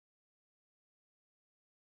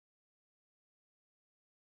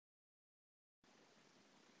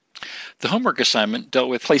The homework assignment dealt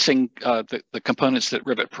with placing the components that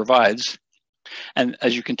Revit provides. And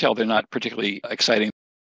as you can tell, they're not particularly exciting.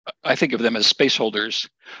 I think of them as space holders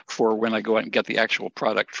for when I go out and get the actual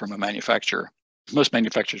product from a manufacturer. Most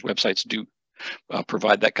manufacturers' websites do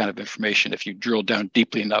provide that kind of information. If you drill down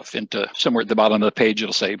deeply enough into somewhere at the bottom of the page,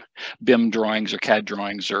 it'll say BIM drawings or CAD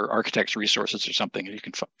drawings or architect's resources or something, and you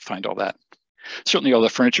can find all that. Certainly all the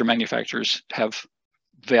furniture manufacturers have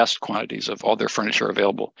vast quantities of all their furniture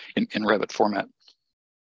available in Revit format.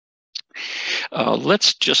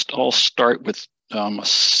 Let's just all start with a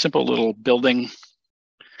simple little building,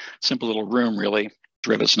 simple little room, really.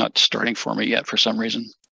 Revit's not starting for me yet for some reason.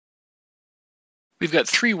 We've got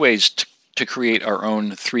three ways to create our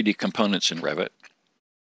own 3D components in Revit.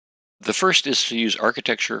 The first is to use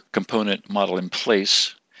architecture component model in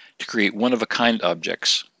place to create one-of-a-kind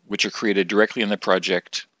objects, which are created directly in the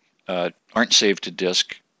project, aren't saved to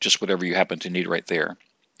disk, just whatever you happen to need right there.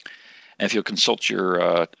 And if you'll consult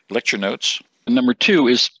your lecture notes. Number two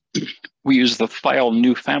is we use the file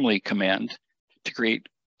new family command to create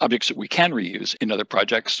objects that we can reuse in other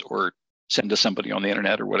projects or send to somebody on the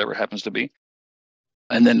internet or whatever it happens to be.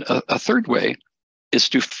 And then a third way is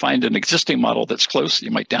to find an existing model that's close.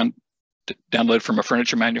 You might download from a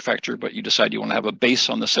furniture manufacturer, but you decide you want to have a base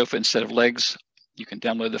on the sofa instead of legs. You can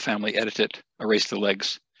download the family, edit it, erase the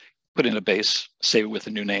legs, put in a base, save it with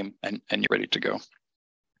a new name, and you're ready to go.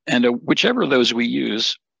 And whichever of those we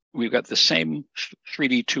use, we've got the same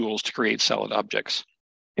 3D tools to create solid objects.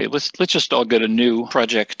 Okay, let's just all get a new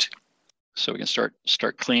project so we can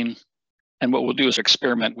start clean. And what we'll do is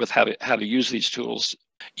experiment with how to use these tools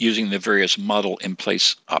using the various model in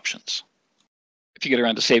place options. If you get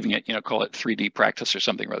around to saving it, call it 3D practice or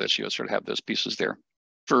something rather, so you'll sort of have those pieces there.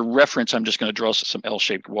 For reference, I'm just going to draw some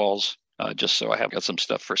L-shaped walls just so I have got some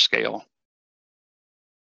stuff for scale.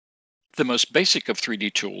 The most basic of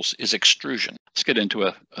 3D tools is extrusion. Let's get into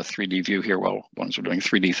a 3D view here while ones are doing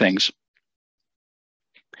 3D things.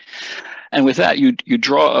 And with that, you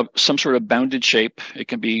draw some sort of bounded shape. It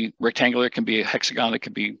can be rectangular, it can be a hexagon, it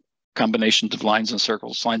can be combinations of lines and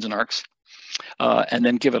circles, lines and arcs, and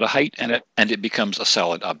then give it a height, and it becomes a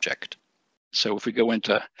solid object. So if we go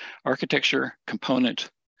into architecture,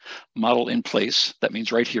 component, model in place, that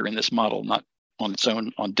means right here in this model, not on its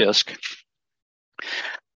own on disk.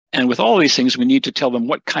 And with all these things, we need to tell them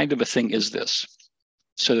what kind of a thing is this.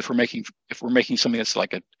 So if we're making something that's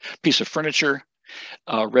like a piece of furniture,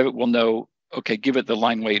 Revit will know, okay, give it the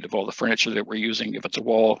line weight of all the furniture that we're using. If it's a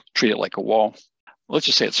wall, treat it like a wall. Let's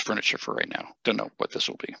just say it's furniture for right now. Don't know what this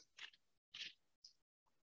will be.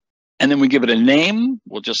 And then we give it a name.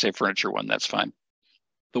 We'll just say furniture 1, that's fine.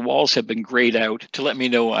 The walls have been grayed out to let me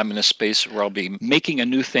know I'm in a space where I'll be making a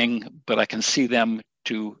new thing, but I can see them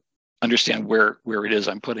to understand where it is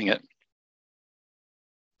I'm putting it.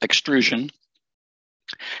 Extrusion.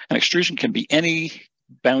 An extrusion can be any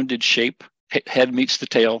bounded shape. Head meets the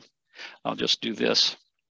tail. I'll just do this.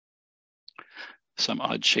 Some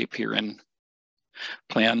odd shape here in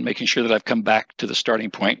plan, making sure that I've come back to the starting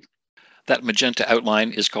point. That magenta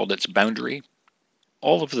outline is called its boundary.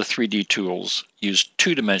 All of the 3D tools use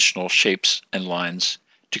two-dimensional shapes and lines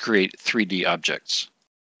to create 3D objects.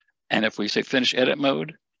 And if we say finish edit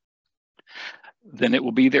mode, then it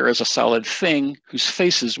will be there as a solid thing whose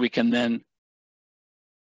faces we can then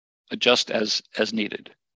adjust as needed.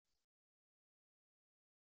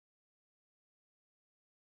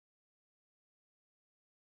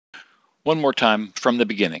 One more time from the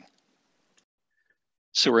beginning.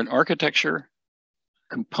 So we're in architecture,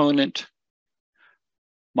 component,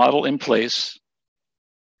 model in place,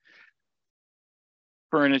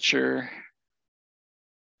 furniture,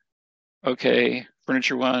 okay,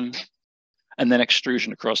 furniture 1, and then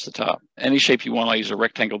extrusion across the top. Any shape you want, I'll use a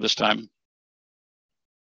rectangle this time.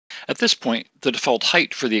 At this point, the default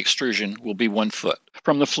height for the extrusion will be 1 foot.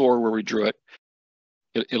 From the floor where we drew it,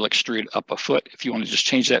 it'll extrude up a foot. If you want to just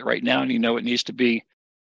change that right now and you know it needs to be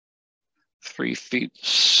 3 feet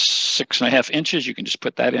 6.5 inches, you can just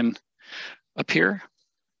put that in up here.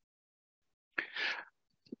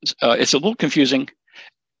 It's a little confusing.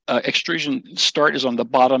 Extrusion start is on the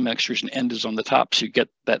bottom, and extrusion end is on the top, so you get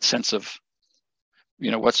that sense of,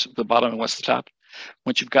 what's the bottom and what's the top.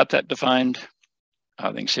 Once you've got that defined,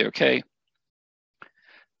 then say OK.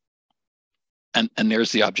 And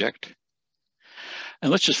there's the object. And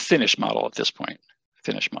let's just finish model at this point.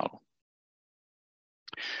 Finish model.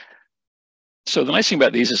 So the nice thing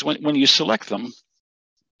about these is when you select them,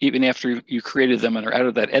 even after you created them and are out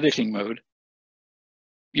of that editing mode,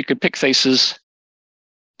 you can pick faces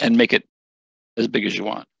and make it as big as you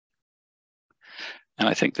want. And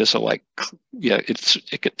I think this will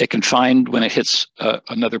it can find when it hits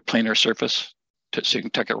another planar surface, so you can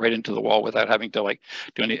tuck it right into the wall without having to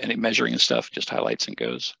do any measuring and stuff. Just highlights and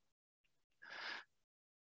goes.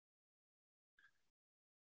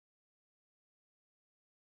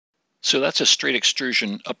 So that's a straight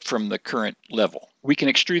extrusion up from the current level. We can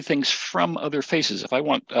extrude things from other faces. If I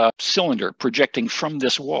want a cylinder projecting from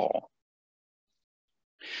this wall,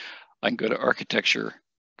 I can go to Architecture,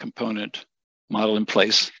 Component, Model in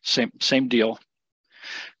Place, same deal.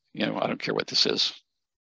 I don't care what this is.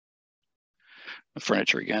 The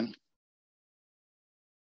furniture again.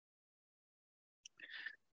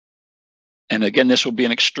 And again, this will be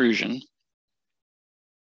an extrusion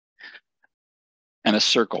and a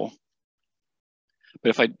circle.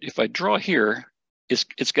 But if I draw here, it's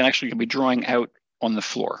actually going to be drawing out on the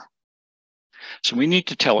floor. So we need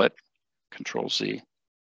to tell it, Control Z,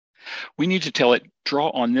 we need to tell it,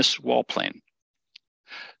 draw on this wall plane.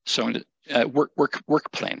 So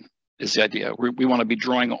work plane is the idea. We want to be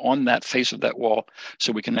drawing on that face of that wall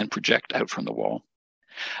so we can then project out from the wall.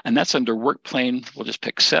 And that's under work plane. We'll just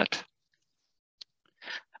pick set.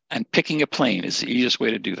 And picking a plane is the easiest way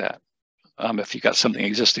to do that. If you've got something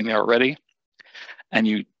existing there already, and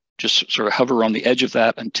you just sort of hover on the edge of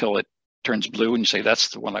that until it turns blue and you say, that's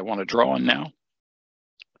the one I want to draw on now.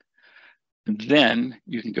 And then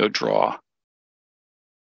you can go draw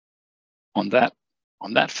on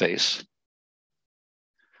that face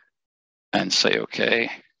and say, okay,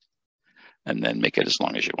 and then make it as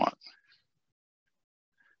long as you want.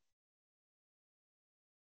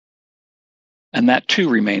 And that too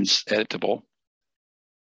remains editable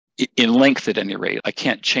in length at any rate. I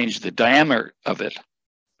can't change the diameter of it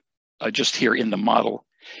just here in the model.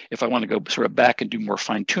 If I want to go sort of back and do more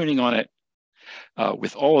fine tuning on it,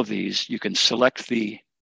 with all of these, you can select the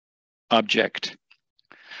object,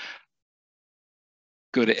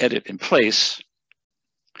 go to Edit in Place,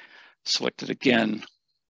 select it again,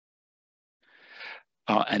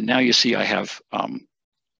 and now you see I have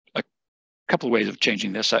a couple of ways of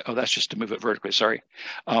changing this. Oh, that's just to move it vertically, sorry.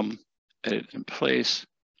 Edit in Place,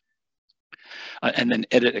 and then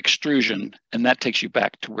Edit Extrusion, and that takes you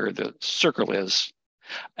back to where the circle is,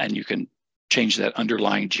 and you can change that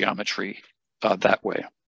underlying geometry that way.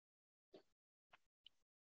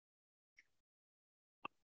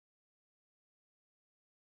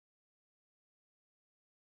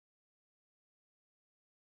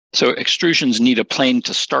 So extrusions need a plane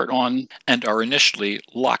to start on and are initially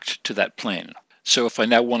locked to that plane. So if I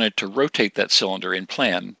now wanted to rotate that cylinder in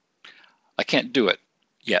plan, I can't do it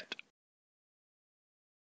yet.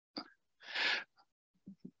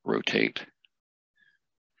 Rotate.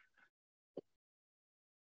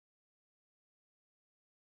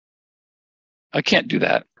 I can't do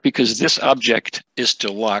that because this object is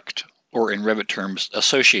still locked, or in Revit terms,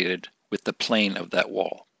 associated with the plane of that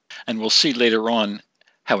wall. And we'll see later on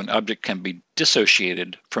how an object can be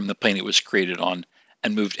dissociated from the plane it was created on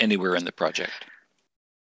and moved anywhere in the project.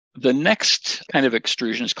 The next kind of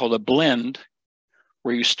extrusion is called a blend,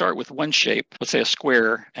 where you start with one shape, let's say a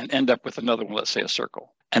square, and end up with another one, let's say a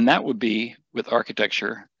circle. And that would be with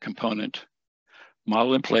Architecture, Component,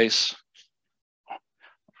 Model in Place,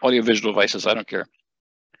 Audiovisual Devices, I don't care.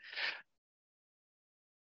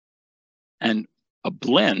 And a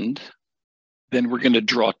blend, then we're going to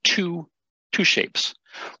draw two shapes.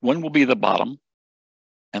 One will be the bottom,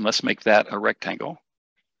 and let's make that a rectangle.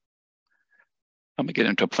 Let me get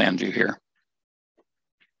into a plan view here.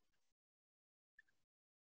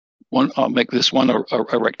 I'll make this one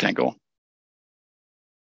a rectangle,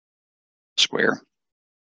 square.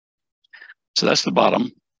 So that's the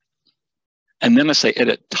bottom. And then I say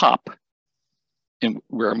Edit Top,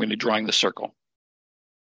 where I'm going to be drawing the circle.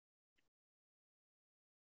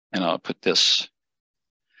 And I'll put this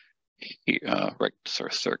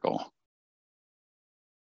circle.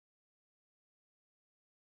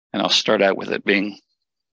 And I'll start out with it being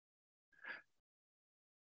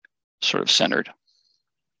sort of centered.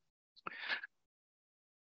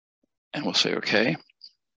 And we'll say, okay.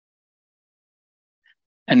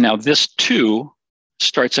 And now this too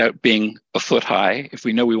starts out being a foot high. If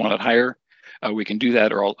we know we want it higher, we can do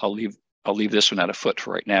that, or I'll leave this one at a foot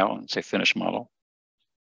for right now and say Finish Model.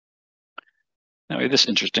 Now we have this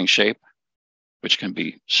interesting shape, which can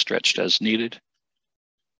be stretched as needed.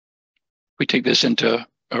 We take this into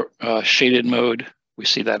a shaded mode. We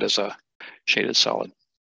see that as a shaded solid.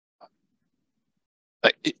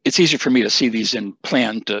 It's easier for me to see these in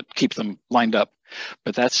plan to keep them lined up,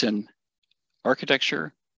 but that's in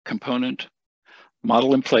Architecture, Component,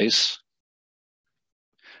 Model in Place.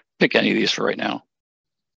 Pick any of these for right now.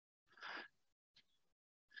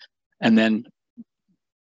 And then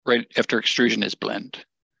right after extrusion is blend.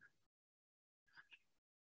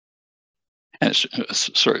 And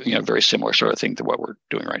it's sort of, very similar sort of thing to what we're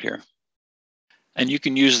doing right here. And you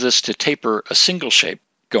can use this to taper a single shape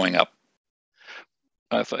going up.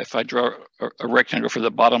 If I draw a rectangle for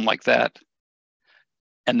the bottom like that,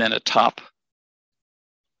 and then a top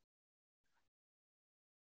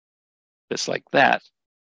that's like that,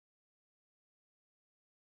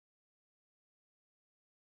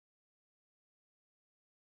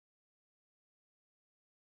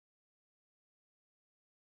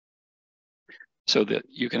 so that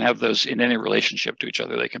you can have those in any relationship to each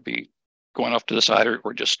other. They can be going off to the side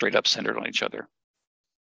or just straight up centered on each other.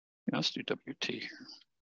 Let's do WT here.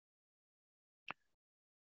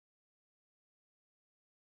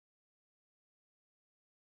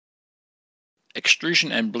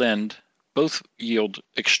 Extrusion and blend both yield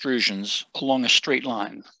extrusions along a straight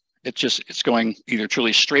line. It's going either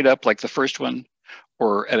truly straight up like the first one,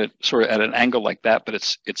 or at a sort of at an angle like that, but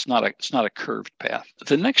it's not a curved path.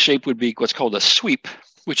 The next shape would be what's called a sweep,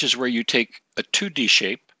 which is where you take a 2D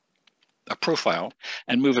shape, a profile,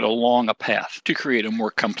 and move it along a path to create a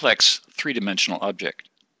more complex three-dimensional object.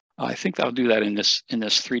 I think I'll do that in this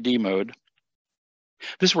 3D mode.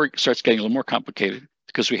 This work starts getting a little more complicated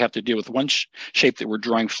because we have to deal with one shape that we're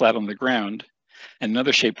drawing flat on the ground, and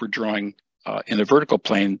another shape we're drawing in a vertical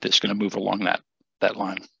plane that's going to move along that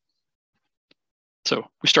line. So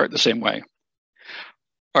we start the same way.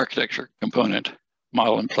 Architecture component,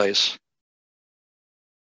 model in place.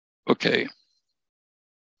 Okay.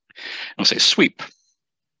 I'll say sweep.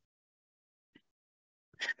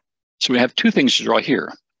 So we have two things to draw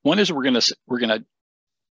here. One is we're gonna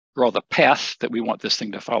draw the path that we want this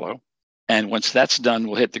thing to follow. And once that's done,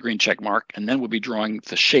 we'll hit the green check mark, and then we'll be drawing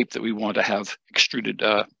the shape that we want to have extruded,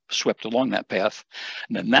 swept along that path.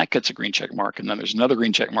 And then that gets a green check mark, and then there's another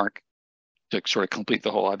green check mark to sort of complete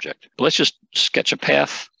the whole object. But let's just sketch a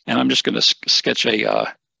path, and I'm just going to sketch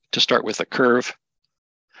to start with a curve.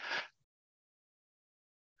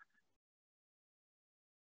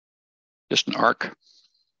 Just an arc.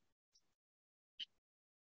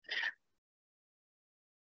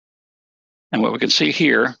 And what we can see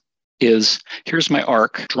here is, here's my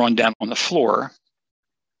arc drawn down on the floor.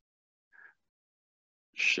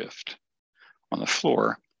 Shift on the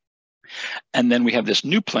floor. And then we have this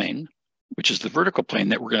new plane, which is the vertical plane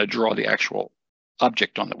that we're going to draw the actual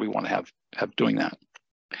object on that we want to have doing that.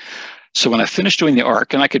 So when I finish doing the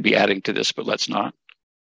arc, and I could be adding to this, but let's not,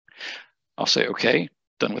 I'll say, okay,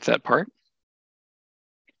 done with that part.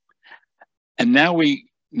 And now we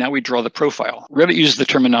draw the profile. Revit uses the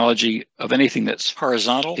terminology of anything that's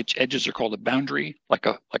horizontal. Its edges are called a boundary, like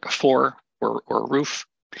a floor or a roof.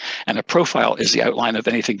 And a profile is the outline of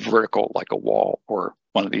anything vertical, like a wall or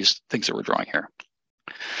one of these things that we're drawing here.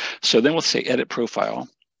 So then we'll say edit profile.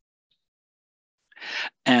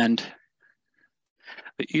 And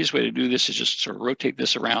the easiest way to do this is just sort of rotate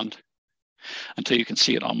this around until you can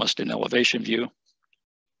see it almost in elevation view.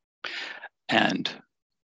 And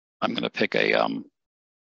I'm going to pick a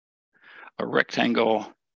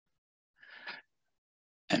rectangle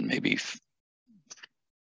and maybe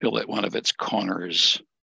fill at one of its corners.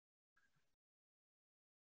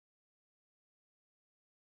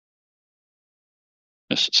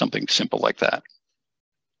 Just something simple like that.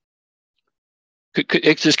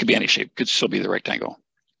 This could be any shape, could still be the rectangle.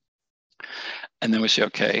 And then we say,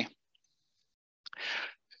 okay.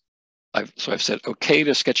 So I've said okay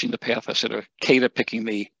to sketching the path. I said okay to picking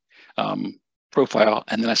the profile,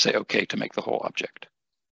 and then I say okay to make the whole object.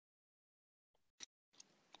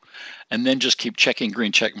 And then just keep checking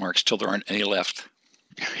green check marks till there aren't any left.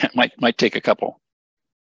 It might take a couple.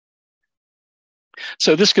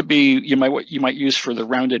 So this could be what you might use for the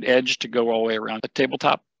rounded edge to go all the way around the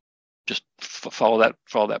tabletop. Just follow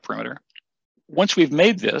that perimeter. Once we've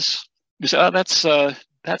made this, you say, oh,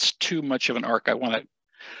 that's too much of an arc. I want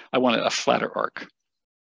a flatter arc.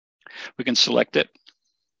 We can select it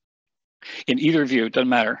in either view, it doesn't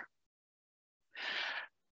matter.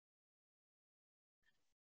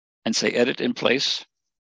 And say edit in place.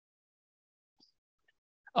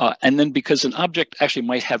 And then because an object actually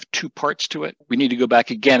might have two parts to it, we need to go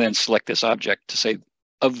back again and select this object to say,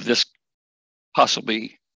 of this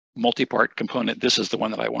possibly multi-part component, this is the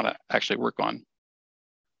one that I want to actually work on.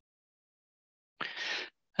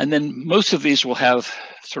 And then most of these will have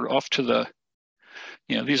sort of off to the,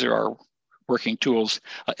 these are our working tools.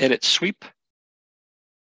 Edit sweep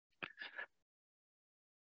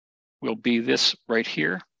will be this right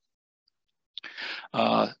here.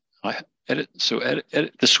 Edit.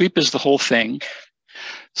 The sweep is the whole thing.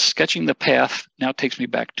 Sketching the path now takes me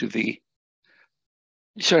back to the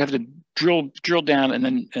You sort of have to drill down and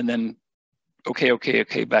then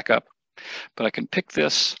okay, back up. But I can pick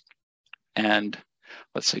this and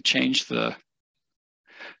let's say change the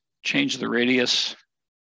radius.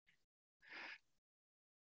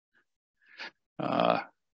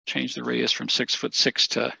 Change the radius from 6'6"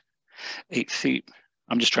 to 8 feet.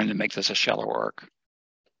 I'm just trying to make this a shallower arc.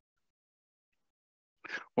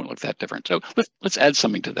 Won't look that different. So let's add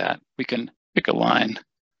something to that. We can pick a line.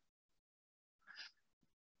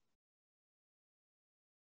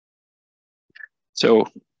 So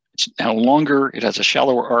it's now longer, it has a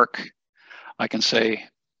shallower arc. I can say,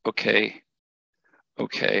 okay.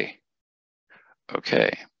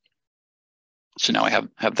 So now I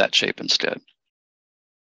have that shape instead.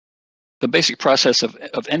 The basic process of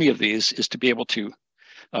any of these is to be able to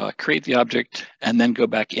create the object and then go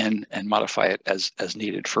back in and modify it as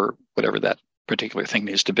needed for whatever that particular thing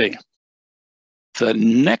needs to be. The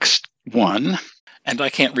next one, and I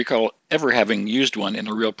can't recall ever having used one in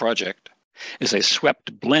a real project, is a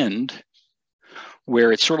swept blend,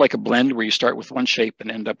 where it's sort of like a blend where you start with one shape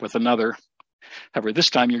and end up with another. However,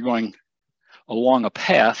 this time you're going along a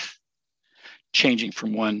path, changing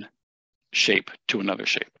from one shape to another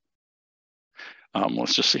shape.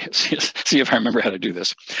 Let's just see if I remember how to do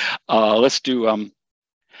this. Let's do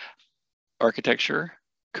architecture,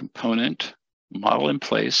 component, model in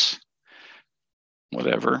place,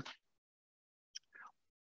 whatever.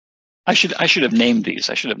 I should have named these.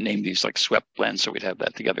 I should have named these like swept blend so we'd have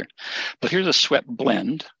that together. But here's a swept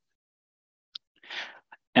blend.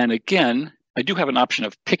 And again, I do have an option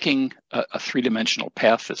of picking a three-dimensional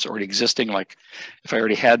path that's already existing. Like if I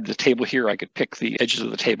already had the table here, I could pick the edges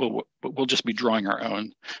of the table, but we'll just be drawing our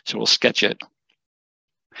own. So we'll sketch it.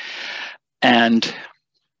 And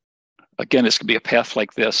again, this could be a path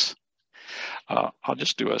like this. I'll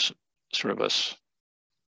just do a sort of a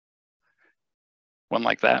one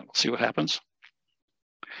like that. We'll see what happens.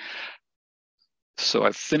 So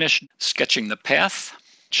I've finished sketching the path.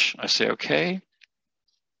 I say, okay.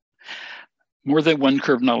 More than one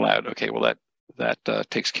curve not allowed. Okay, well that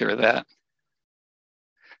takes care of that.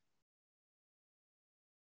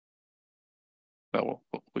 Well,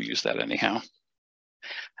 we'll use that anyhow. And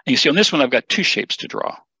you see on this one, I've got two shapes to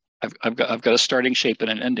draw. I've got a starting shape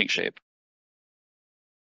and an ending shape.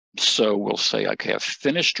 So we'll say, okay, I've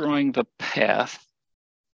finished drawing the path.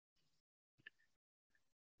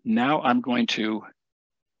 Now I'm going to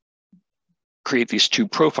create these two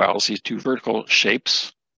profiles, these two vertical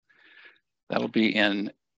shapes. That'll be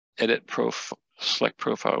in Edit Profile, Select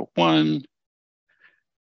Profile 1.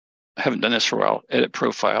 I haven't done this for a while. Edit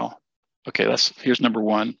Profile. Okay, here's number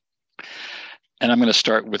 1. And I'm going to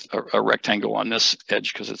start with a rectangle on this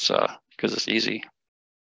edge because it's easy.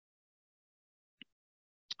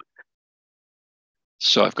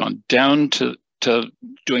 So I've gone down to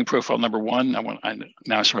doing profile number 1. I'm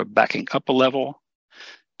now sort of backing up a level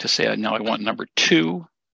to say now I want number 2.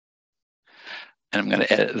 And I'm going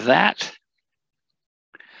to edit that.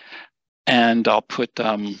 And I'll put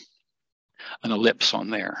an ellipse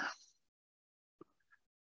on there.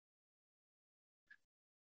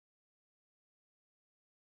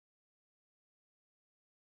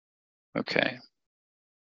 Okay.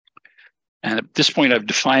 And at this point, I've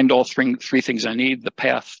defined all three things I need: the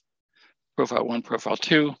path, profile 1, profile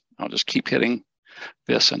 2. I'll just keep hitting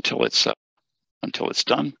this until it's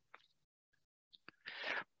done.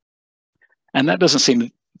 And that doesn't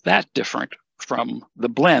seem that different from the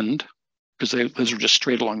blend, because those are just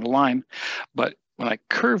straight along the line. But when I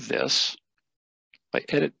curve this, I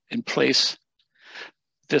edit in place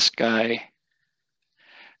this guy,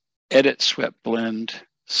 edit swept blend,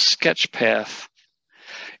 sketch path.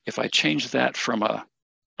 If I change that from a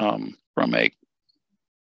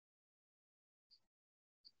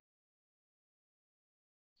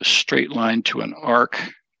straight line to an arc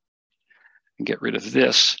and get rid of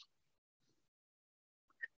this,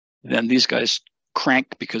 then these guys crank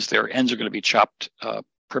because their ends are going to be chopped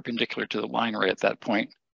perpendicular to the line right at that point.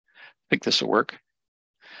 I think this will work.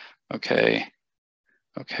 Okay.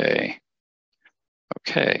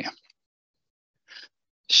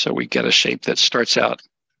 So we get a shape that starts out,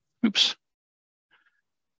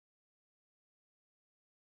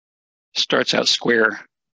 starts out square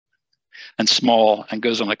and small and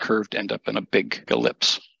goes on a curve to end up in a big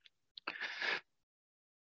ellipse.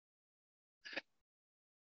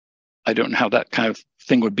 I don't know how that kind of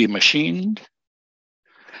thing would be machined.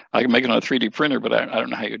 I can make it on a 3D printer, but I don't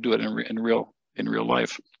know how you do it in real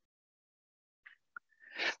life.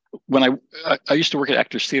 When I used to work at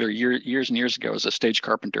Actors Theater years and years ago as a stage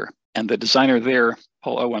carpenter, and the designer there,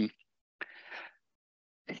 Paul Owen,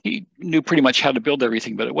 he knew pretty much how to build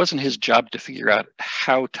everything, but it wasn't his job to figure out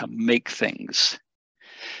how to make things.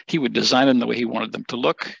 He would design them the way he wanted them to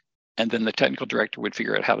look, and then the technical director would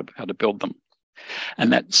figure out how to build them.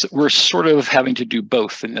 And we're sort of having to do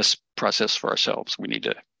both in this process for ourselves. We need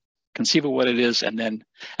to conceive of what it is, and then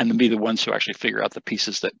be the ones who actually figure out the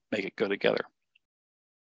pieces that make it go together.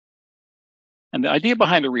 And the idea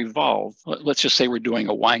behind a revolve, let's just say we're doing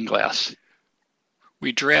a wine glass.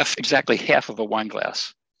 We draft exactly half of a wine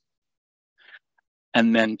glass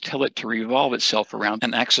and then tell it to revolve itself around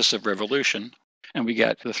an axis of revolution, and we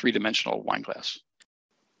get the three-dimensional wine glass.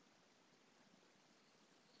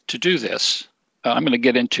 To do this, I'm going to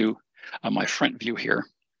get into my front view here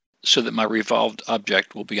so that my revolved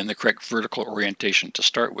object will be in the correct vertical orientation to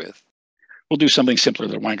start with. We'll do something simpler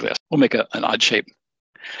than a wine glass. We'll make an odd shape.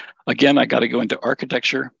 Again, I got to go into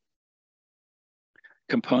architecture,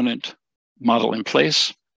 component, model in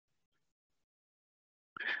place.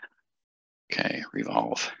 Okay,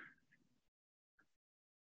 revolve.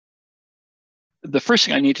 The first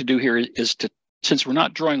thing I need to do here is to, since we're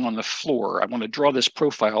not drawing on the floor, I want to draw this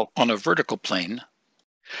profile on a vertical plane.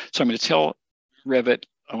 So I'm going to tell Revit,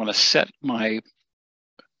 I want to set my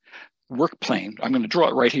work plane. I'm going to draw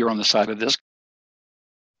it right here on the side of this.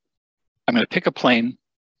 I'm going to pick a plane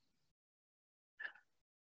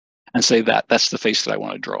and say that's the face that I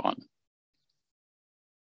want to draw on.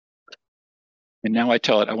 And now I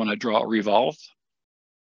tell it I want to draw a revolve.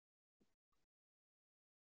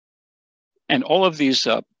 And all of these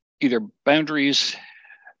either boundaries,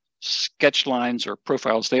 sketch lines, or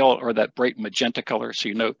profiles, they all are that bright magenta color. So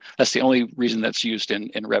you know that's the only reason that's used in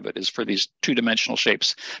Revit, is for these two-dimensional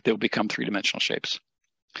shapes that will become three-dimensional shapes.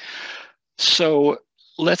 So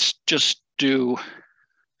let's just do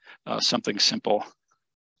something simple.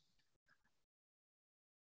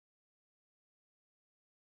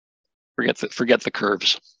 Forget the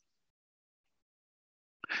curves.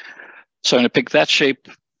 So I'm going to pick that shape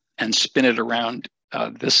and spin it around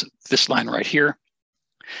this line right here,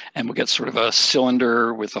 and we'll get sort of a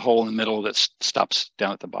cylinder with a hole in the middle that stops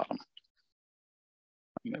down at the bottom.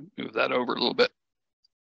 I'm going to move that over a little bit.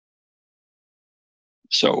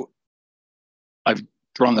 So I've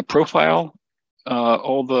drawn the profile.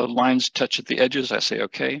 All the lines touch at the edges. I say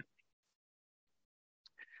okay.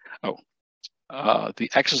 Oh, the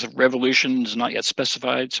axis of revolution is not yet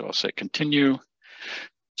specified, so I'll say continue.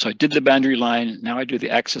 So I did the boundary line. Now I do the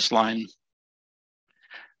axis line.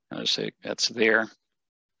 And I say that's there.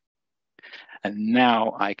 And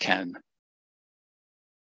now I can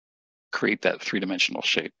create that three-dimensional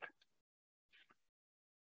shape,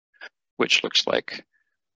 which looks like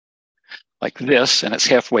this, and it's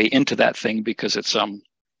halfway into that thing because it's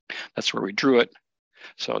that's where we drew it.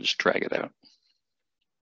 So I'll just drag it out.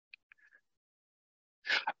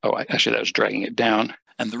 Oh, actually, that was dragging it down.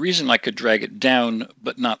 And the reason I could drag it down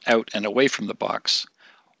but not out and away from the box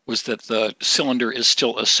was that the cylinder is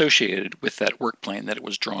still associated with that work plane that it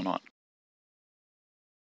was drawn on.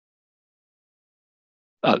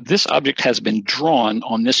 This object has been drawn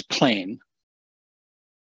on this plane.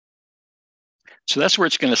 So that's where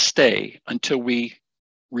it's going to stay until we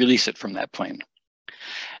release it from that plane.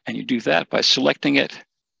 And you do that by selecting it,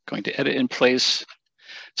 going to edit in place,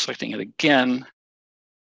 selecting it again.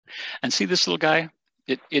 And see this little guy?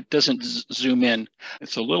 It doesn't zoom in.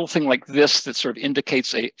 It's a little thing like this that sort of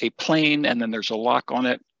indicates a plane, and then there's a lock on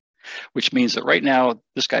it, which means that right now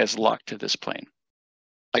this guy is locked to this plane.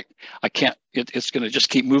 I can't, it's going to just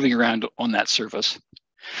keep moving around on that surface.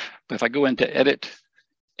 But if I go into edit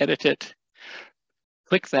it,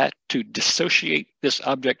 click that to dissociate this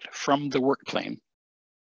object from the work plane.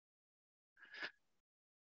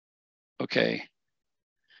 Okay,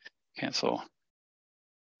 cancel.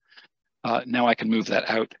 Now I can move that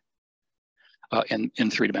out in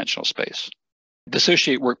three-dimensional space.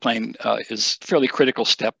 Dissociate work plane is a fairly critical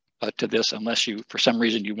step to this, unless you, for some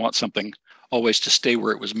reason, you want something always to stay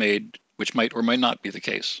where it was made, which might or might not be the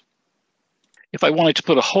case. If I wanted to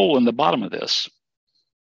put a hole in the bottom of this,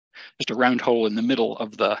 just a round hole in the middle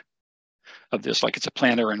of this, like it's a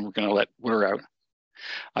planter and we're going to let water out,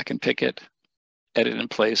 I can pick it, edit in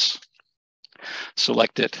place,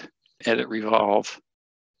 select it, edit revolve.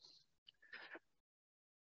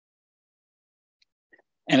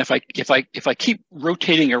 And if I keep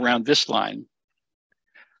rotating around this line,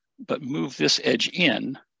 but move this edge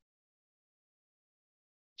in,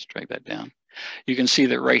 let's drag that down. You can see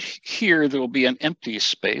that right here there will be an empty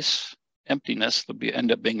space, emptiness. There'll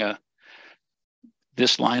end up being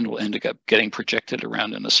this line will end up getting projected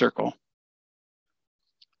around in a circle.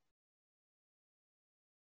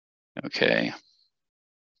 Okay.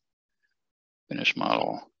 Finish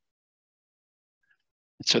model.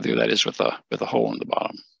 So there that is with a hole in the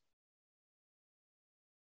bottom.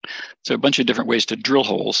 So a bunch of different ways to drill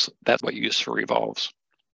holes. That's what you use for revolves.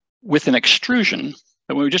 With an extrusion,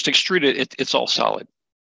 when we just extrude it, it's all solid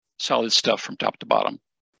stuff from top to bottom.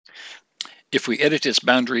 If we edit its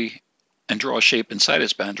boundary and draw a shape inside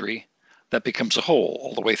its boundary, that becomes a hole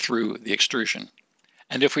all the way through the extrusion.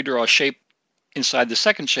 And if we draw a shape inside the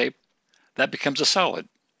second shape, that becomes a solid,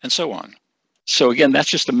 and so on. So again, that's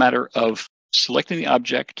just a matter of selecting the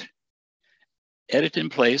object, edit in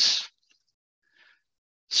place,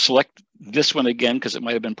 select this one again, because it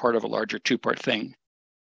might have been part of a larger two-part thing,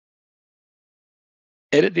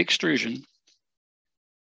 edit the extrusion.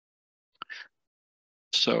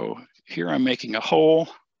 So here I'm making a hole.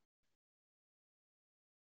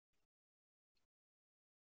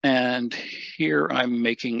 And here I'm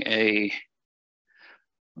making a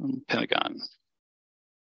pentagon.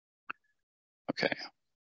 Okay.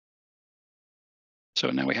 So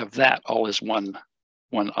now we have that all as one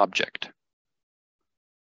object.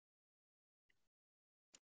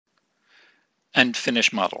 And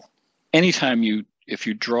finish model. Anytime if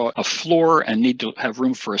you draw a floor and need to have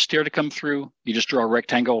room for a stair to come through, you just draw a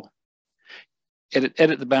rectangle,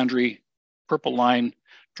 edit the boundary, purple line,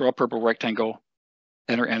 draw a purple rectangle,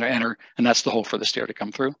 enter, enter, enter, and that's the hole for the stair to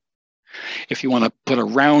come through. If you want to put a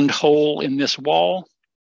round hole in this wall,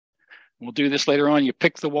 we'll do this later on. You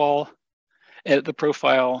pick the wall, edit the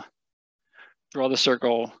profile, draw the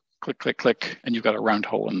circle, click, click, click, and you've got a round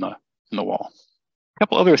hole in the wall. A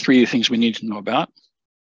couple other 3D things we need to know about,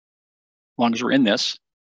 as long as we're in this,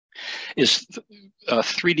 is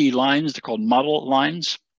 3D lines. They're called model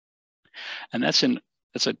lines. And that's a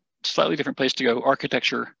slightly different place to go,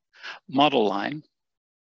 architecture model line.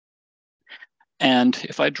 And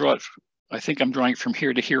if I draw it, I think I'm drawing it from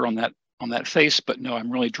here to here on that face, but no, I'm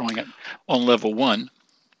really drawing it on level 1.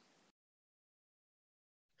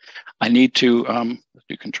 I need to, let's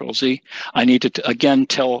do Control Z. I need to again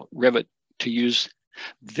tell Revit to use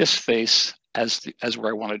this face as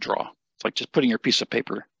where I want to draw. It's like just putting your piece of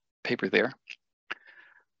paper there.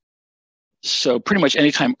 So pretty much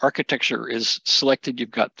anytime architecture is selected, you've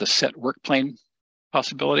got the set work plane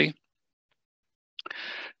possibility.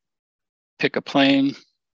 Pick a plane.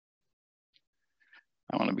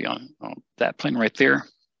 I want to be on that plane right there.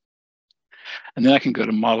 And then I can go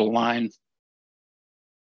to model line.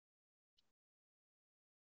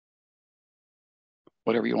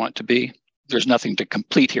 Whatever you want it to be. There's nothing to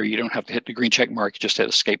complete here. You don't have to hit the green check mark. You just hit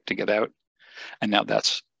escape to get out. And now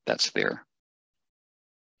that's there.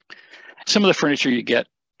 Some of the furniture you get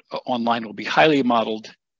online will be highly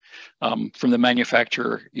modeled from the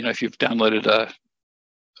manufacturer. You know, if you've downloaded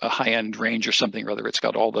a high-end range or something or other, it's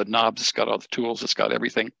got all the knobs, it's got all the tools, it's got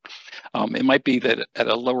everything. It might be that at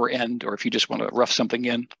a lower end, or if you just want to rough something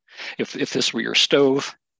in, if this were your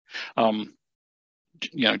stove,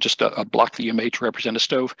 you know, just a block that you made to represent a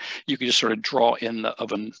stove, you could just sort of draw in the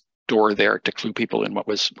oven door there to clue people in what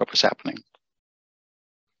was happening.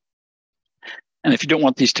 And if you don't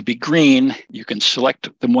want these to be green, you can select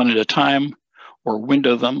them one at a time or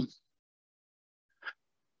window them,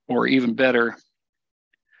 or even better,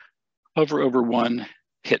 hover over one,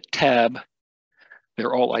 hit tab.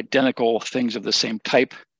 They're all identical things of the same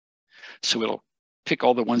type. So it'll pick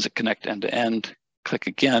all the ones that connect end to end, click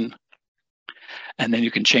again. And then you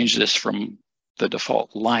can change this from the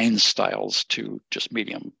default line styles to just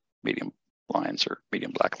medium lines or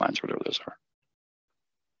medium black lines, whatever those are.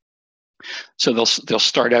 So they'll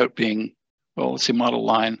start out being, well, let's see, model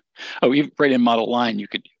line. Oh, even right in model line,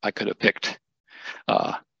 I could have picked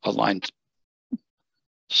a line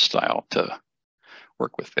style to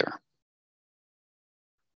work with there.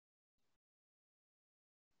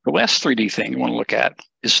 The last 3D thing you want to look at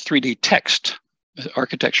is 3D text,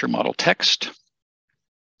 architecture model text.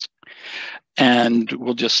 And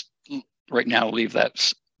we'll just right now leave that.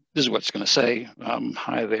 This is what it's going to say.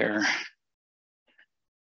 Hi there.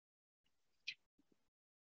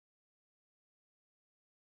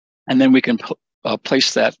 And then we can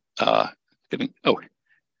place that. Oh,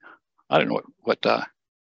 I don't know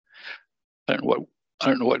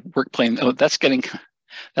what work plane. Oh, that's getting.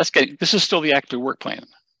 This is still the active work plane.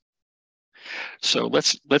 So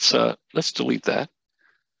let's delete that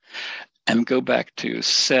and go back to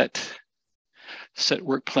set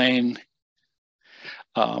work plane.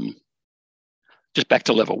 Just back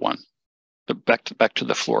to level 1, but back to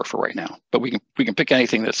the floor for right now. But we can pick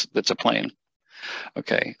anything that's a plane.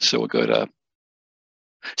 Okay, so we'll go to.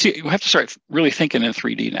 See, we have to start really thinking in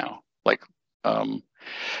 3D now. Like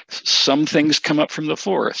some things come up from the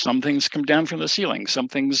floor, some things come down from the ceiling, some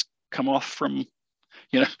things come off from,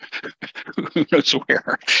 you know, who knows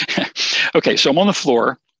where. Okay, so I'm on the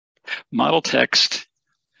floor, model text.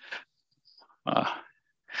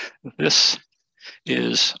 This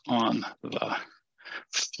is on the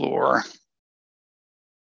floor.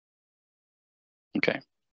 Okay.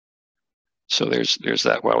 So there's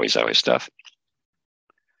that wowie zowie stuff.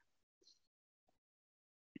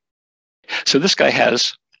 So this guy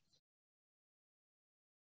has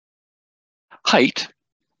height,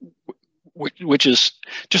 which is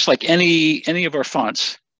just like any of our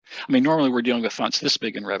fonts. I mean, normally we're dealing with fonts this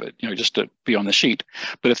big in Revit, just to be on the sheet.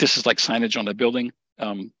 But if this is like signage on a building,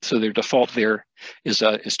 so their default there is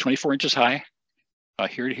 24 inches high,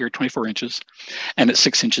 here to here 24 inches, and it's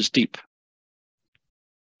 6 inches deep.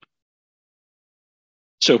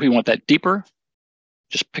 So if we want that deeper,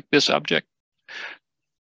 just pick this object,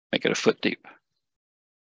 make it a foot deep.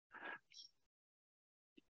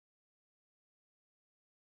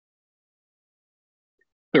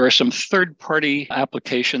 There are some third-party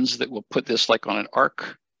applications that will put this like on an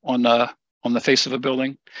arc on the face of a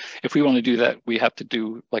building. If we want to do that, we have to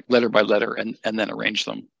do like letter by letter and then arrange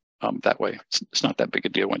them that way. It's not that big a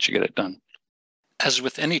deal once you get it done. As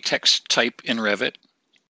with any text type in Revit,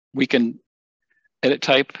 we can edit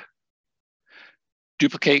type,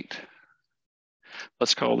 duplicate.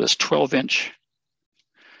 Let's call this 12-inch.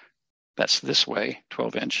 That's this way,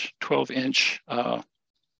 12-inch, 12-inch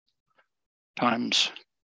times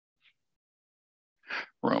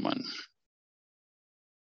Roman.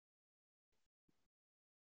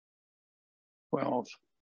 12.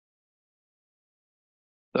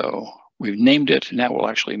 So we've named it. Now we'll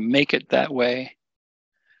actually make it that way.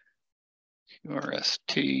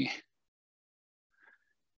 QRST.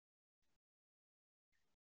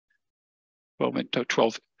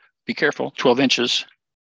 12, be careful, 12 inches.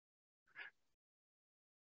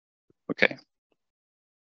 Okay.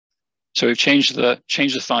 So we've changed the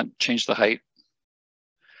font, changed the height.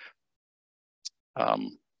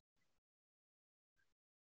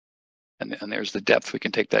 And there's the depth. We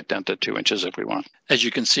can take that down to 2 inches if we want. As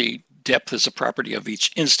you can see, depth is a property of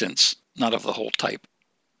each instance, not of the whole type.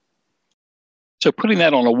 So putting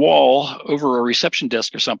that on a wall over a reception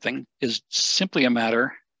desk or something is simply a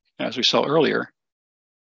matter, as we saw earlier,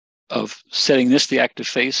 of setting this the active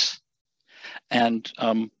face and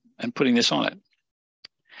putting this on it.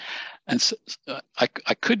 And so,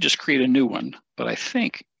 I could just create a new one, but I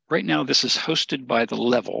think right now this is hosted by the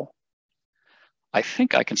level. I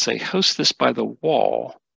think I can say host this by the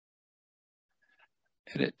wall.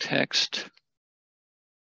 Edit text.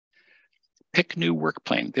 Pick new work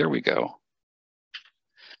plane. There we go.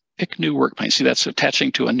 Pick new work plane. See, that's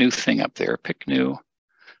attaching to a new thing up there. Pick new.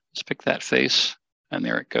 Let's pick that face, and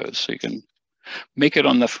there it goes. So you can make it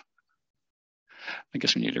on the. I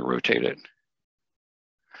guess we need to rotate it.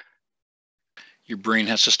 Your brain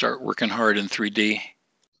has to start working hard in 3D.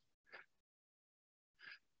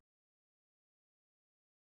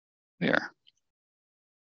 There.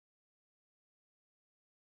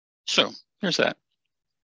 So there's that.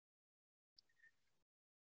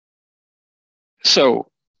 So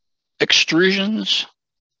extrusions,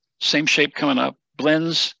 same shape coming up.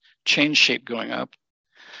 Blends, change shape going up.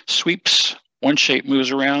 Sweeps, one shape moves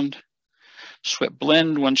around. Swept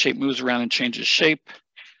blend, one shape moves around and changes shape.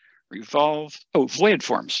 Revolve. Oh, void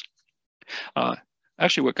forms.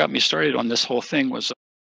 Actually, what got me started on this whole thing was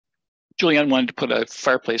Julianne wanted to put a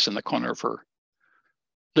fireplace in the corner of her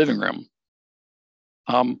living room,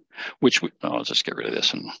 which I'll just get rid of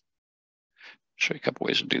this and show you a couple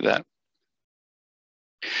ways to do that.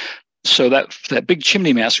 So that big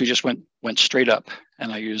chimney mast, we just went straight up,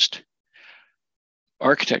 and I used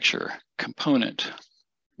architecture, component,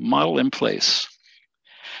 model in place.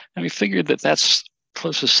 And we figured that that's the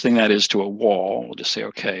closest thing that is to a wall. We'll just say,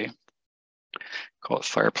 okay, call it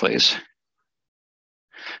fireplace,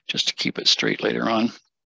 just to keep it straight later on.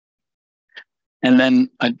 And then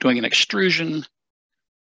I'm doing an extrusion.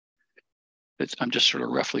 I'm just sort of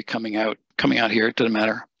roughly coming out here. It doesn't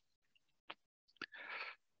matter.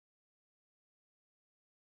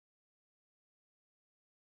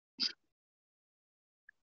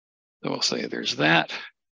 So we'll say there's that,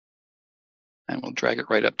 and we'll drag it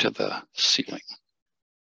right up to the ceiling.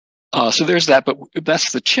 So there's that, but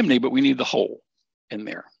that's the chimney, but we need the hole in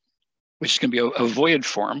there, which is going to be a void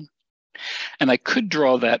form. And I could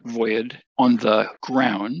draw that void on the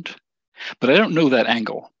ground, but I don't know that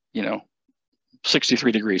angle,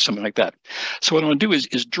 63 degrees, something like that. So what I'm going to do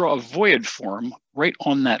is draw a void form right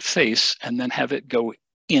on that face and then have it go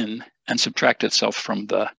in and subtract itself from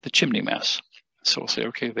the chimney mass. So we'll say,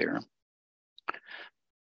 okay, there.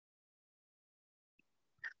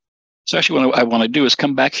 So actually what I want to do is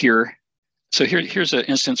come back here. So here's an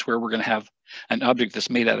instance where we're going to have an object that's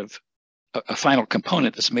made out of a final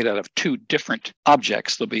component that's made out of two different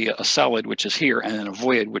objects. There'll be a solid, which is here, and then a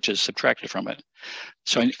void, which is subtracted from it.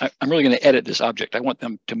 So I'm really going to edit this object. I want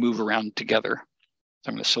them to move around together. So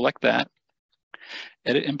I'm going to select that,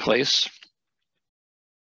 edit in place,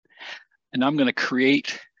 and I'm going to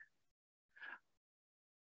create,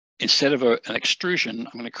 instead of an extrusion,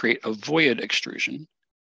 I'm going to create a void extrusion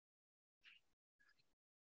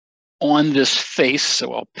on this face.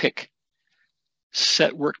 So I'll pick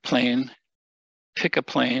set work plane, pick a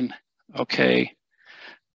plane, okay,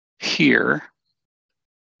 here,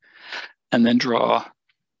 and then draw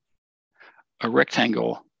a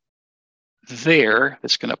rectangle there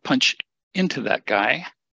that's going to punch into that guy.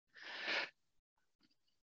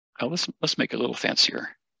 Oh, let's make it a little fancier.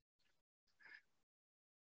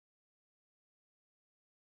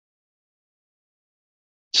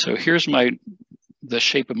 So here's the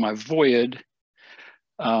shape of my void.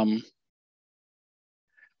 I'll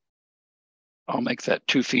make that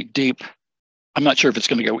 2 feet deep. I'm not sure if it's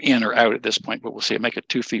going to go in or out at this point, but we'll see. I'll make it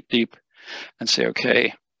 2 feet deep and say,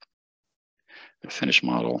 okay, finish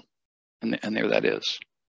model, and there that is,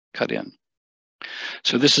 cut in.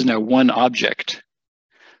 So this is now one object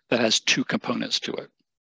that has two components to it,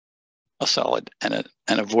 a solid and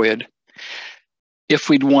a void. If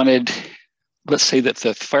we'd wanted, let's say that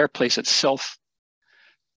the fireplace itself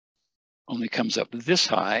only comes up this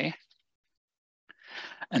high,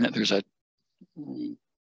 and that there's a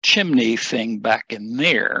chimney thing back in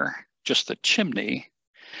there, just the chimney,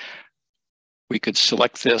 we could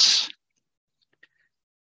select this,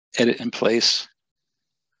 edit in place,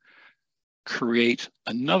 create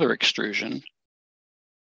another extrusion,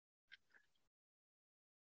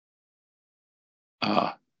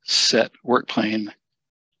 set work plane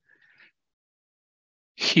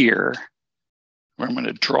here, where I'm going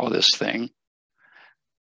to draw this thing.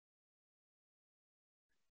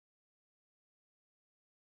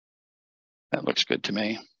 That looks good to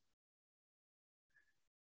me.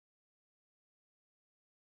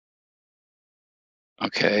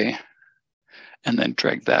 Okay, and then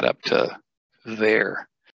drag that up to there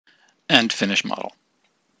and finish model.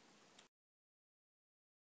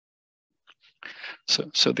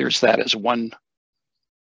 So there's that as one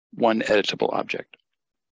editable object.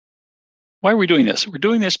 Why are we doing this? We're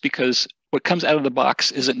doing this because what comes out of the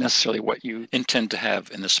box isn't necessarily what you intend to have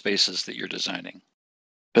in the spaces that you're designing.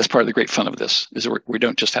 That's part of the great fun of this, is that we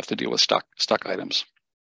don't just have to deal with stock items.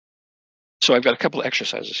 So I've got a couple of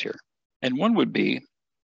exercises here. And one would be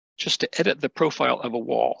just to edit the profile of a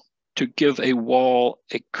wall, to give a wall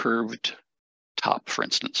a curved top, for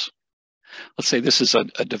instance. Let's say this is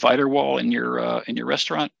a divider wall in your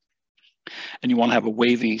restaurant, and you want to have a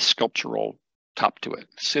wavy sculptural top to it.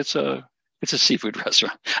 So it's a seafood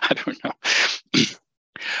restaurant. I don't know,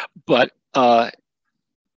 but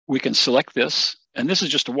we can select this, and this is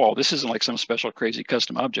just a wall. This isn't like some special crazy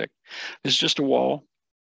custom object. This is just a wall,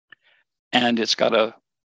 and it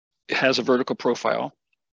has a vertical profile.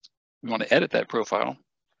 We want to edit that profile.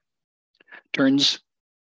 Turns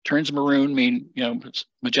maroon, it's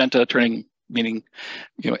magenta, turning meaning,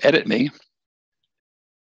 edit me.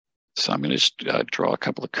 So I'm going to just draw a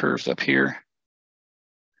couple of curves up here.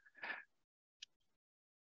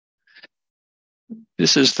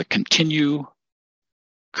 This is the continue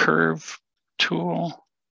curve tool.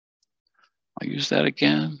 I'll use that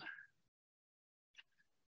again.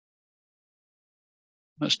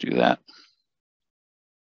 Let's do that.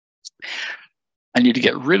 I need to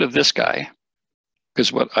get rid of this guy,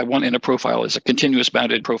 because what I want in a profile is a continuous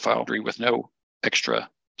bounded profile with no extra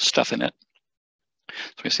stuff in it.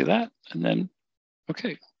 So we see that, and then,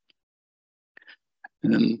 okay.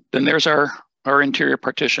 And then there's our interior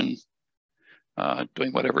partition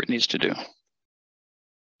doing whatever it needs to do.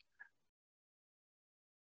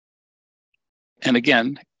 And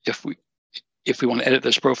again, if we want to edit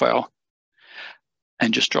this profile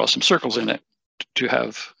and just draw some circles in it to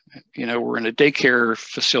have, we're in a daycare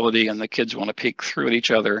facility and the kids want to peek through at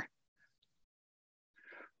each other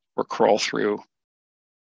or crawl through.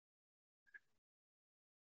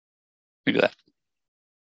 We do that.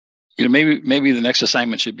 Maybe the next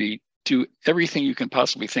assignment should be do everything you can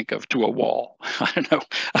possibly think of to a wall. I don't know.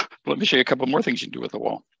 Let me show you a couple more things you can do with a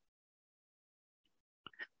wall.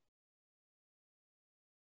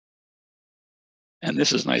 And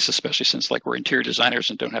this is nice, especially since we're interior designers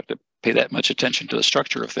and don't have to pay that much attention to the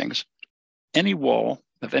structure of things. Any wall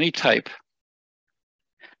of any type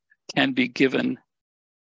can be given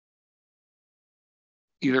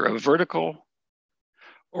either a vertical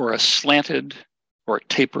or a slanted or a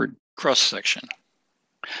tapered cross section.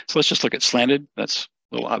 So let's just look at slanted. That's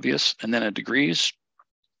a little obvious. And then a degrees,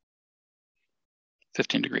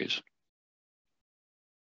 15 degrees.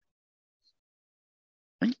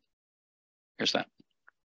 There's that.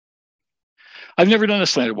 I've never done a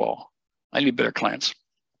slanted wall. I need better clients.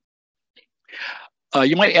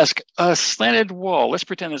 You might ask, a slanted wall, let's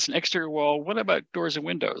pretend it's an exterior wall. What about doors and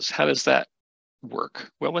windows? How does that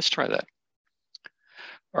work? Well, let's try that.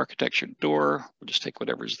 Architecture door, we'll just take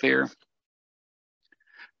whatever's there.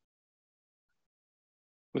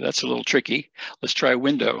 Well, that's a little tricky. Let's try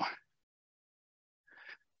window.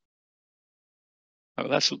 Oh,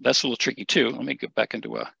 that's a little tricky too. Let me get back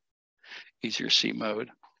into a easier see mode.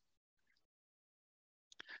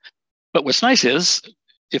 But what's nice is,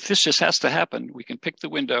 if this just has to happen, we can pick the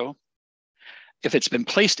window. If it's been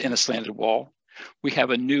placed in a slanted wall, we have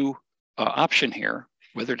a new option here,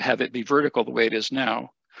 whether to have it be vertical the way it is now,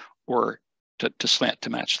 or to slant to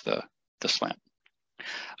match the slant.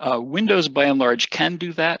 Windows, by and large, can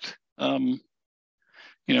do that. You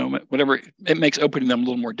know, whatever, it makes opening them a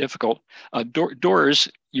little more difficult. Doors,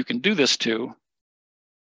 you can do this too,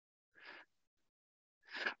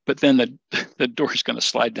 but then the door is going to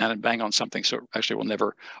slide down and bang on something, so it actually will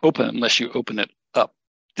never open unless you open it up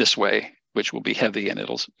this way, which will be heavy, and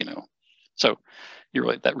it'll, you know, so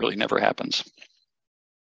that really never happens.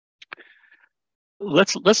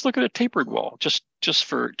 Let's look at a tapered wall just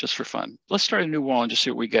for fun. Let's start a new wall and just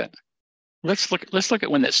see what we get. Let's look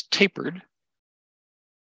at one that's tapered.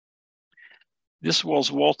 This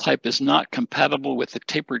wall's wall type is not compatible with the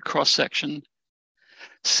tapered cross section.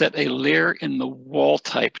 Set a layer in the wall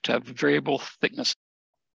type to have variable thickness.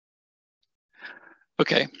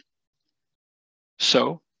 Okay,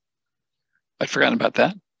 so I'd forgotten about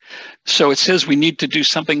that. So it says we need to do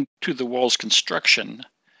something to the wall's construction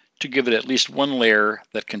to give it at least one layer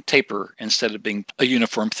that can taper instead of being a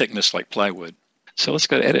uniform thickness like plywood. So let's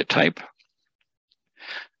go to Edit Type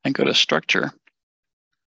and go to Structure.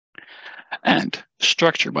 And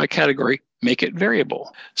structure by category, make it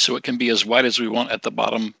variable. So it can be as wide as we want at the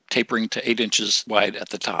bottom, tapering to 8 inches wide at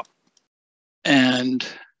the top. And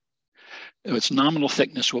its nominal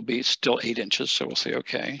thickness will be still 8 inches. So we'll say,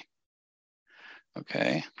 okay.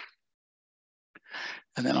 Okay.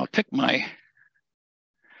 And then I'll pick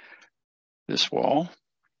this wall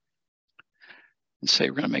and say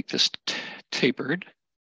we're going to make this tapered.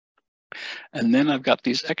 And then I've got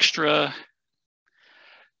these extra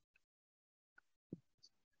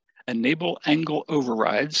enable angle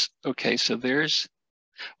overrides. Okay, so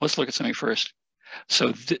let's look at something first.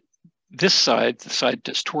 So this side, the side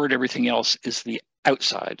that's toward everything else, is the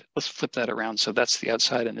outside. Let's flip that around. So that's the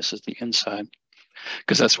outside and this is the inside,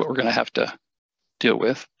 because that's what we're going to have to deal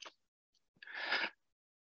with.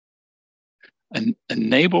 And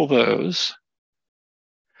enable those.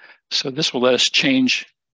 So this will let us change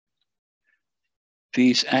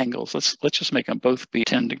these angles. Let's just make them both be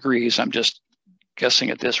 10 degrees. I'm just guessing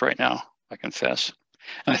at this right now, I confess.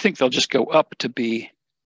 And I think they'll just go up to be,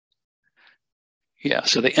 yeah,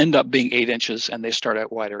 so they end up being 8 inches and they start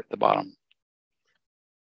out wider at the bottom.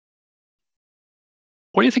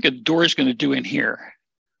 What do you think a door is going to do in here?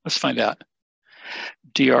 Let's find out.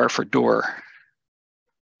 DR for door.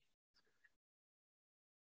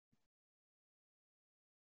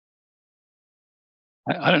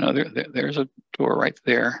 I don't know, there's a door right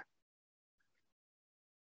there.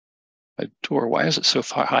 A door, why is it so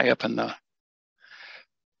far high up in the,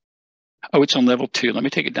 oh, it's on level 2. Let me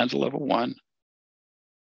take it down to level 1.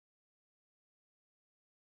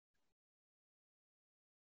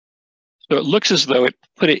 So it looks as though it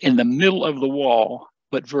put it in the middle of the wall,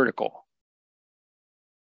 but vertical.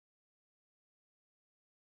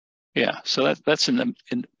 Yeah, so that's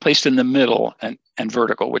placed in the middle and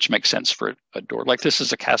vertical, which makes sense for a door. Like this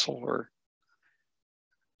is a castle, or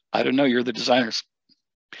I don't know, you're the designers.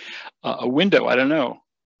 A window, I don't know,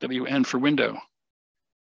 WN for window.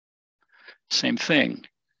 Same thing,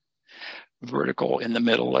 vertical in the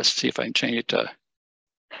middle. Let's see if I can change it to,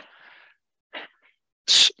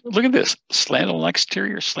 look at this, slant along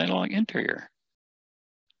exterior, slant along interior.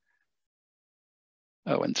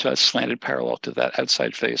 Oh, and so that's slanted parallel to that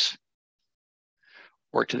outside face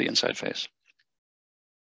or to the inside face.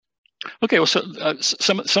 Okay, well, so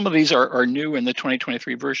some of these are new in the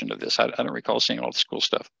 2023 version of this. I don't recall seeing all this cool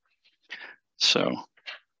stuff. So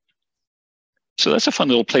that's a fun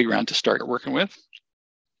little playground to start working with.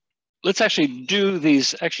 Let's actually do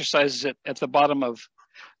these exercises at the bottom of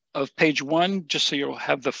page 1, just so you'll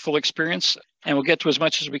have the full experience. And we'll get to as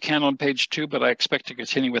much as we can on page 2, but I expect to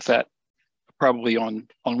continue with that probably on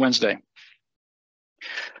Wednesday.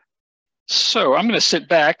 So I'm going to sit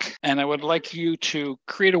back and I would like you to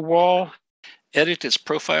create a wall, edit its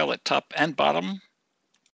profile at top and bottom.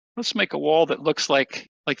 Let's make a wall that looks like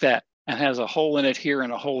that and has a hole in it here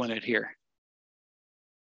and a hole in it here.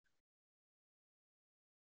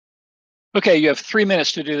 Okay, you have 3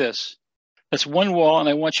 minutes to do this. That's one wall, and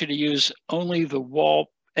I want you to use only the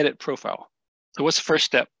wall edit profile. So what's the first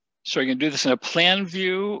step? So you're going to do this in a plan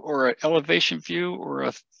view or an elevation view or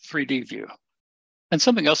a 3D view. And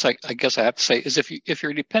something else I guess I have to say is if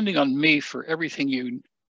you're depending on me for everything you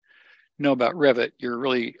know about Revit, you're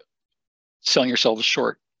really selling yourselves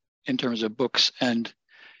short in terms of books and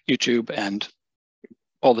YouTube and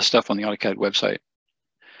all the stuff on the AutoCAD website.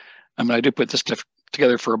 I mean, I do put this stuff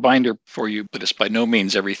together for a binder for you, but it's by no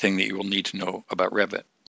means everything that you will need to know about Revit.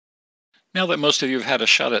 Now that most of you have had a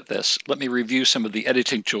shot at this, let me review some of the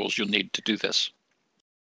editing tools you'll need to do this.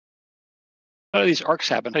 How do these arcs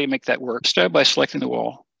happen? How do you make that work? Start by selecting the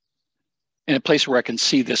wall in a place where I can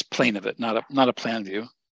see this plane of it, not a plan view.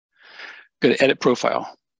 Go to Edit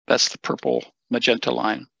Profile. That's the purple magenta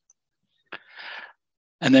line.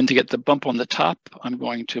 And then to get the bump on the top, I'm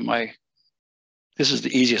going to this is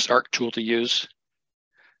the easiest arc tool to use.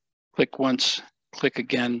 Click once, click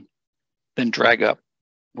again, then drag up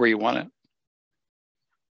where you want it.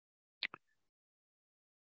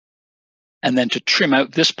 And then to trim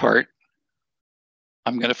out this part,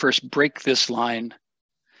 I'm going to first break this line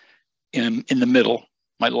in the middle,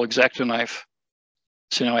 my little X-Acto knife.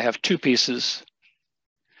 So now I have 2 pieces,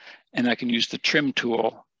 and I can use the trim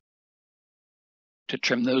tool to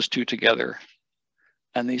trim those 2 together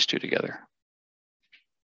and these 2 together.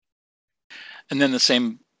 And then the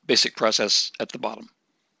same basic process at the bottom.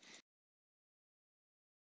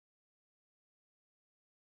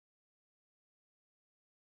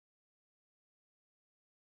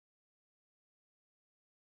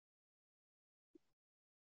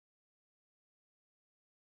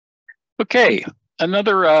 Okay,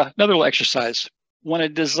 another little exercise. Want to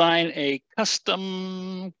design a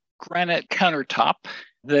custom granite countertop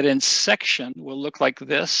that in section will look like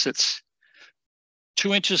this. It's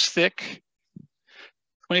 2 inches thick,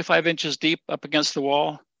 25 inches deep up against the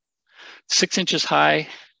wall, 6 inches high.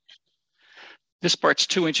 This part's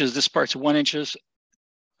 2 inches, this part's 1 inch, and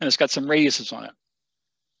it's got some radiuses on it.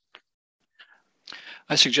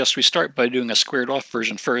 I suggest we start by doing a squared off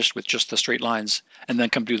version first with just the straight lines, and then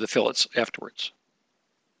come do the fillets afterwards.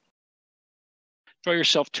 Draw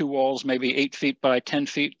yourself 2 walls, maybe 8 feet by 10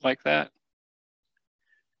 feet like that.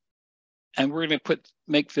 And we're going to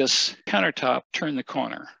make this countertop turn the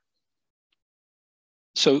corner.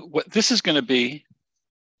 So what this is going to be,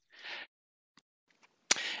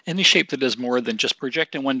 any shape that does more than just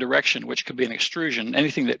project in one direction, which could be an extrusion,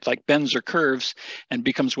 anything that like bends or curves and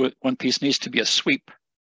becomes one piece needs to be a sweep.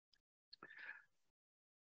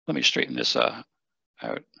 Let me straighten this out.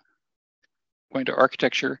 Going to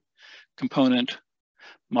Architecture, Component,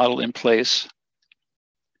 Model in Place,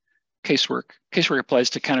 Casework. Casework applies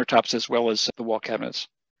to countertops as well as the wall cabinets.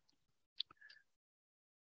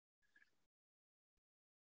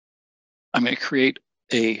 I'm going to create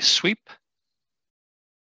a sweep.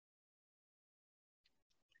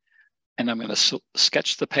 And I'm going to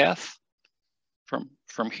sketch the path from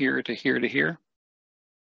here to here to here.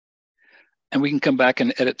 And we can come back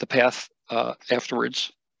and edit the path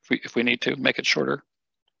afterwards if we need to, make it shorter.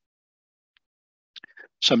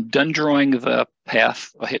 So I'm done drawing the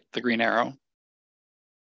path. I'll hit the green arrow.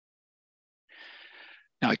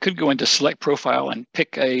 Now I could go into Select Profile and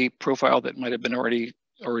pick a profile that might have been already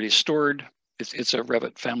stored. It's a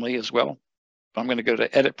Revit family as well. I'm going to go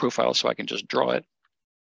to Edit Profile so I can just draw it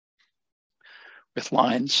with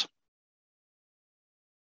lines.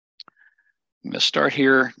 I'm going to start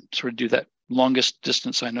here, sort of do that longest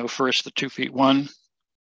distance I know first, the 2 feet 1.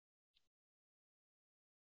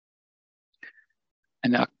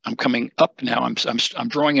 And now I'm coming up now. I'm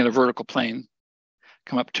drawing in a vertical plane.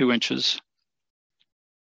 Come up 2 inches.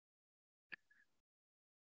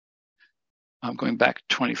 I'm going back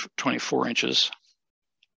 24 inches.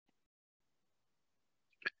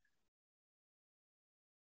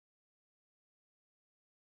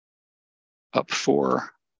 Up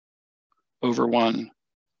 4, over 1,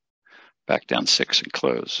 back down 6 and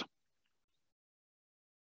close.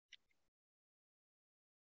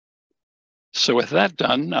 So with that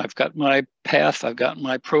done, I've got my path, I've got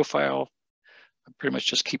my profile. I pretty much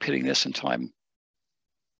just keep hitting this until I'm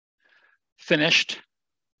finished.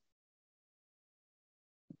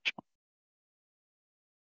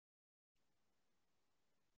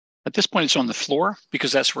 At this point, it's on the floor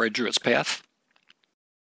because that's where I drew its path.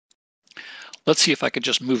 Let's see if I could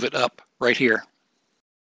just move it up right here.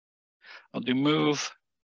 I'll do move.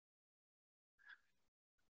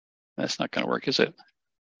 That's not going to work, is it?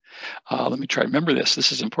 Let me try to remember this.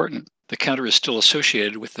 This is important. The counter is still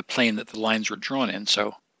associated with the plane that the lines were drawn in.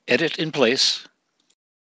 So edit in place.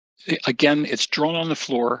 Again, it's drawn on the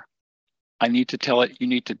floor. I need to tell it, you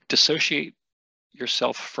need to dissociate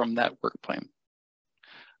yourself from that work plane.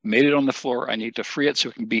 Made it on the floor, I need to free it so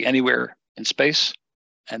it can be anywhere in space.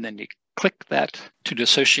 And then you click that to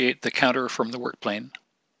dissociate the counter from the work plane,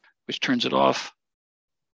 which turns it off.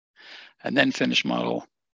 And then finish model.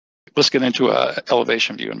 Let's get into an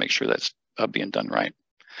elevation view and make sure that's being done right.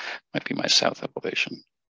 Might be my south elevation.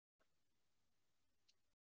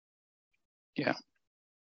 Yeah.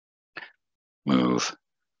 Move.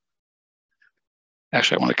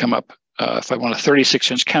 Actually, I want to come up. If I want a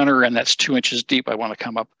 36-inch counter and that's 2 inches deep, I want to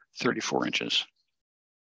come up 34 inches.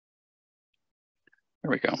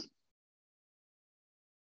 There we go.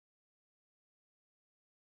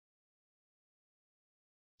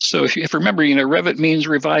 So if you remember, Revit means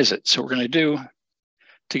revise it. So what we're going to do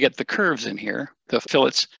to get the curves in here, the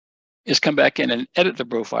fillets, is come back in and edit the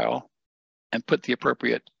profile and put the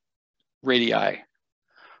appropriate radii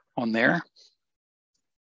on there.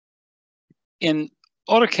 In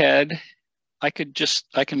AutoCAD,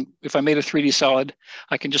 if I made a 3D solid,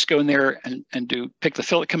 I can just go in there and pick the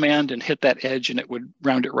fillet command and hit that edge and it would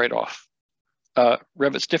round it right off.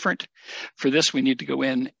 Revit's different. For this, we need to go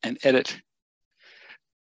in and edit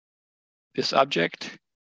this object.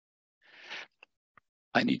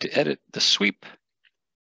 I need to edit the sweep.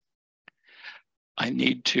 I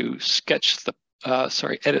need to sketch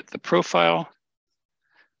edit the profile.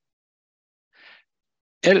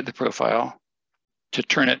 Edit the profile to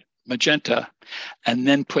turn it magenta, and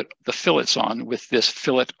then put the fillets on with this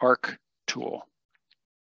fillet arc tool.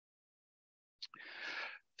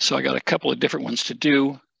 So I got a couple of different ones to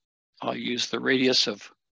do. I'll use the radius of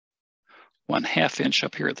 1/2 inch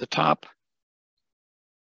up here at the top.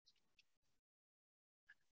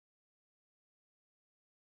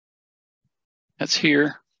 That's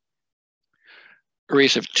here. A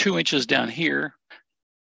radius of 2 inches down here.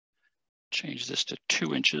 Change this to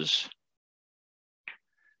 2 inches.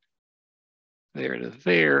 There to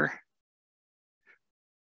there.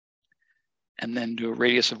 And then do a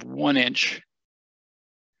radius of 1 inch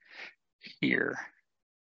here.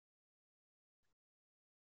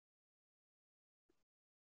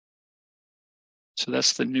 So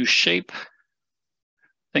that's the new shape.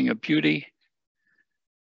 Thing of beauty.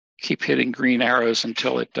 Keep hitting green arrows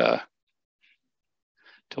until it's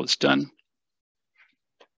done.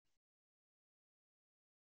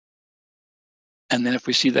 And then if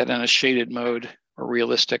we see that in a shaded mode or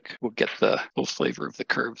realistic, we'll get the full flavor of the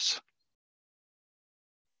curves.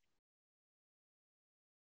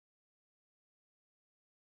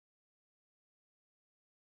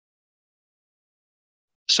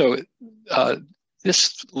 So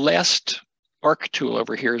this last arc tool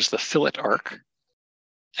over here is the fillet arc.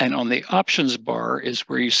 And on the options bar is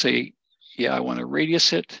where you say, yeah, I want to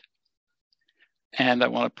radius it. And I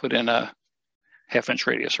want to put in a 1/2 inch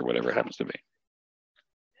radius or whatever it happens to be.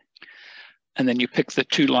 And then you pick the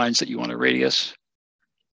 2 lines that you want to radius.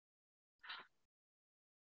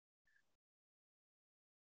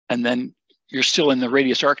 And then you're still in the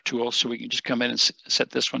radius arc tool, so we can just come in and set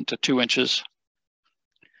this one to 2 inches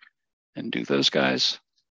and do those guys.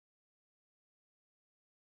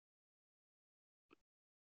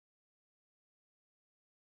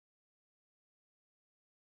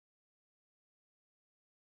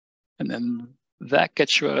 And then that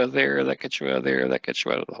gets you out of there, that gets you out of there, that gets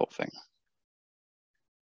you out of the whole thing.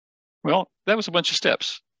 Well, that was a bunch of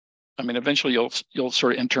steps. I mean, eventually you'll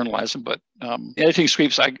sort of internalize them, but editing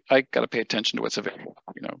sweeps, I got to pay attention to what's available,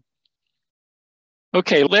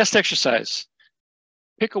 Okay, last exercise.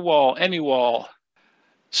 Pick a wall, any wall.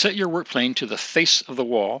 Set your work plane to the face of the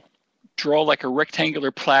wall. Draw like a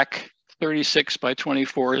rectangular plaque, 36 by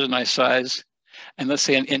 24 is a nice size. And let's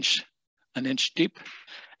say an inch deep.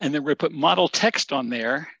 And then we're going to put model text on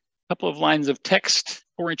there. A couple of lines of text,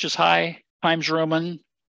 4 inches high, Times Roman,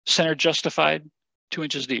 center justified, 2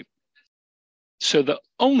 inches deep. So the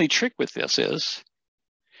only trick with this is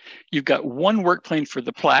you've got one work plane for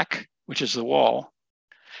the plaque, which is the wall,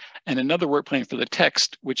 and another work plane for the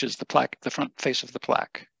text, which is the plaque, the front face of the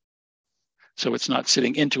plaque. So it's not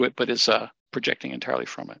sitting into it, but is projecting entirely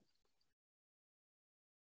from it.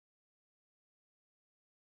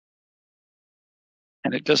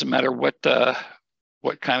 And it doesn't matter what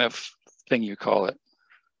kind of thing you call it,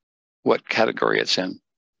 what category it's in.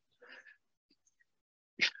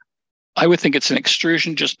 I would think it's an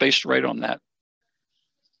extrusion just based right on that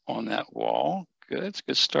wall. Good, it's a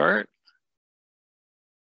good start.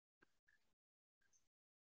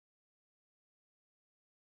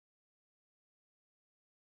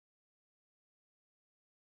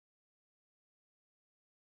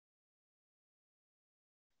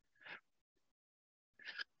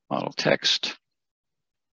 Model text.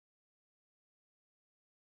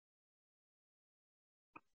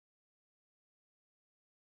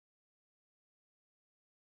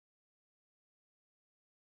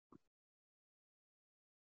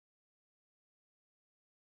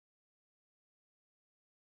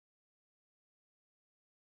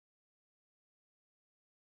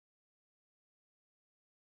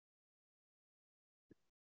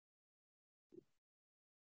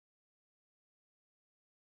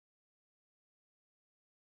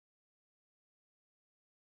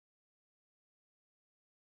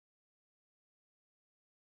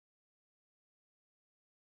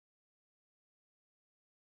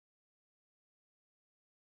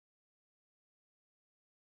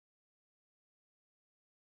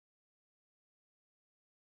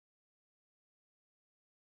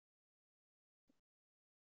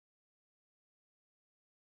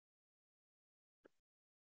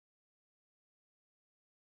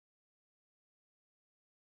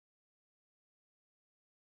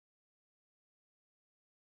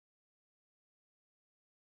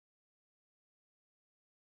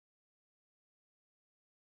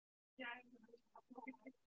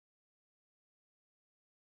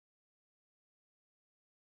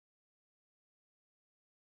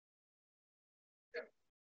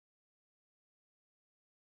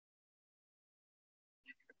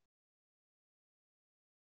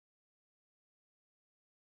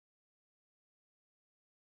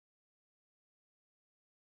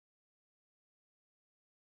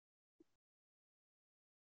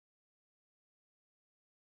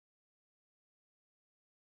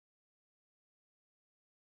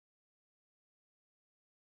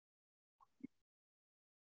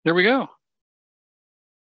 There we go.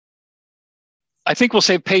 I think we'll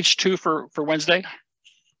save page 2 for Wednesday.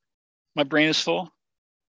 My brain is full.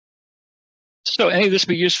 So any of this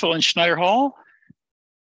be useful in Schneider Hall?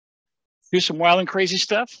 Do some wild and crazy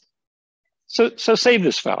stuff? So save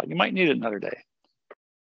this file. You might need it another day.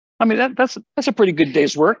 I mean, that's a pretty good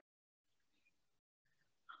day's work.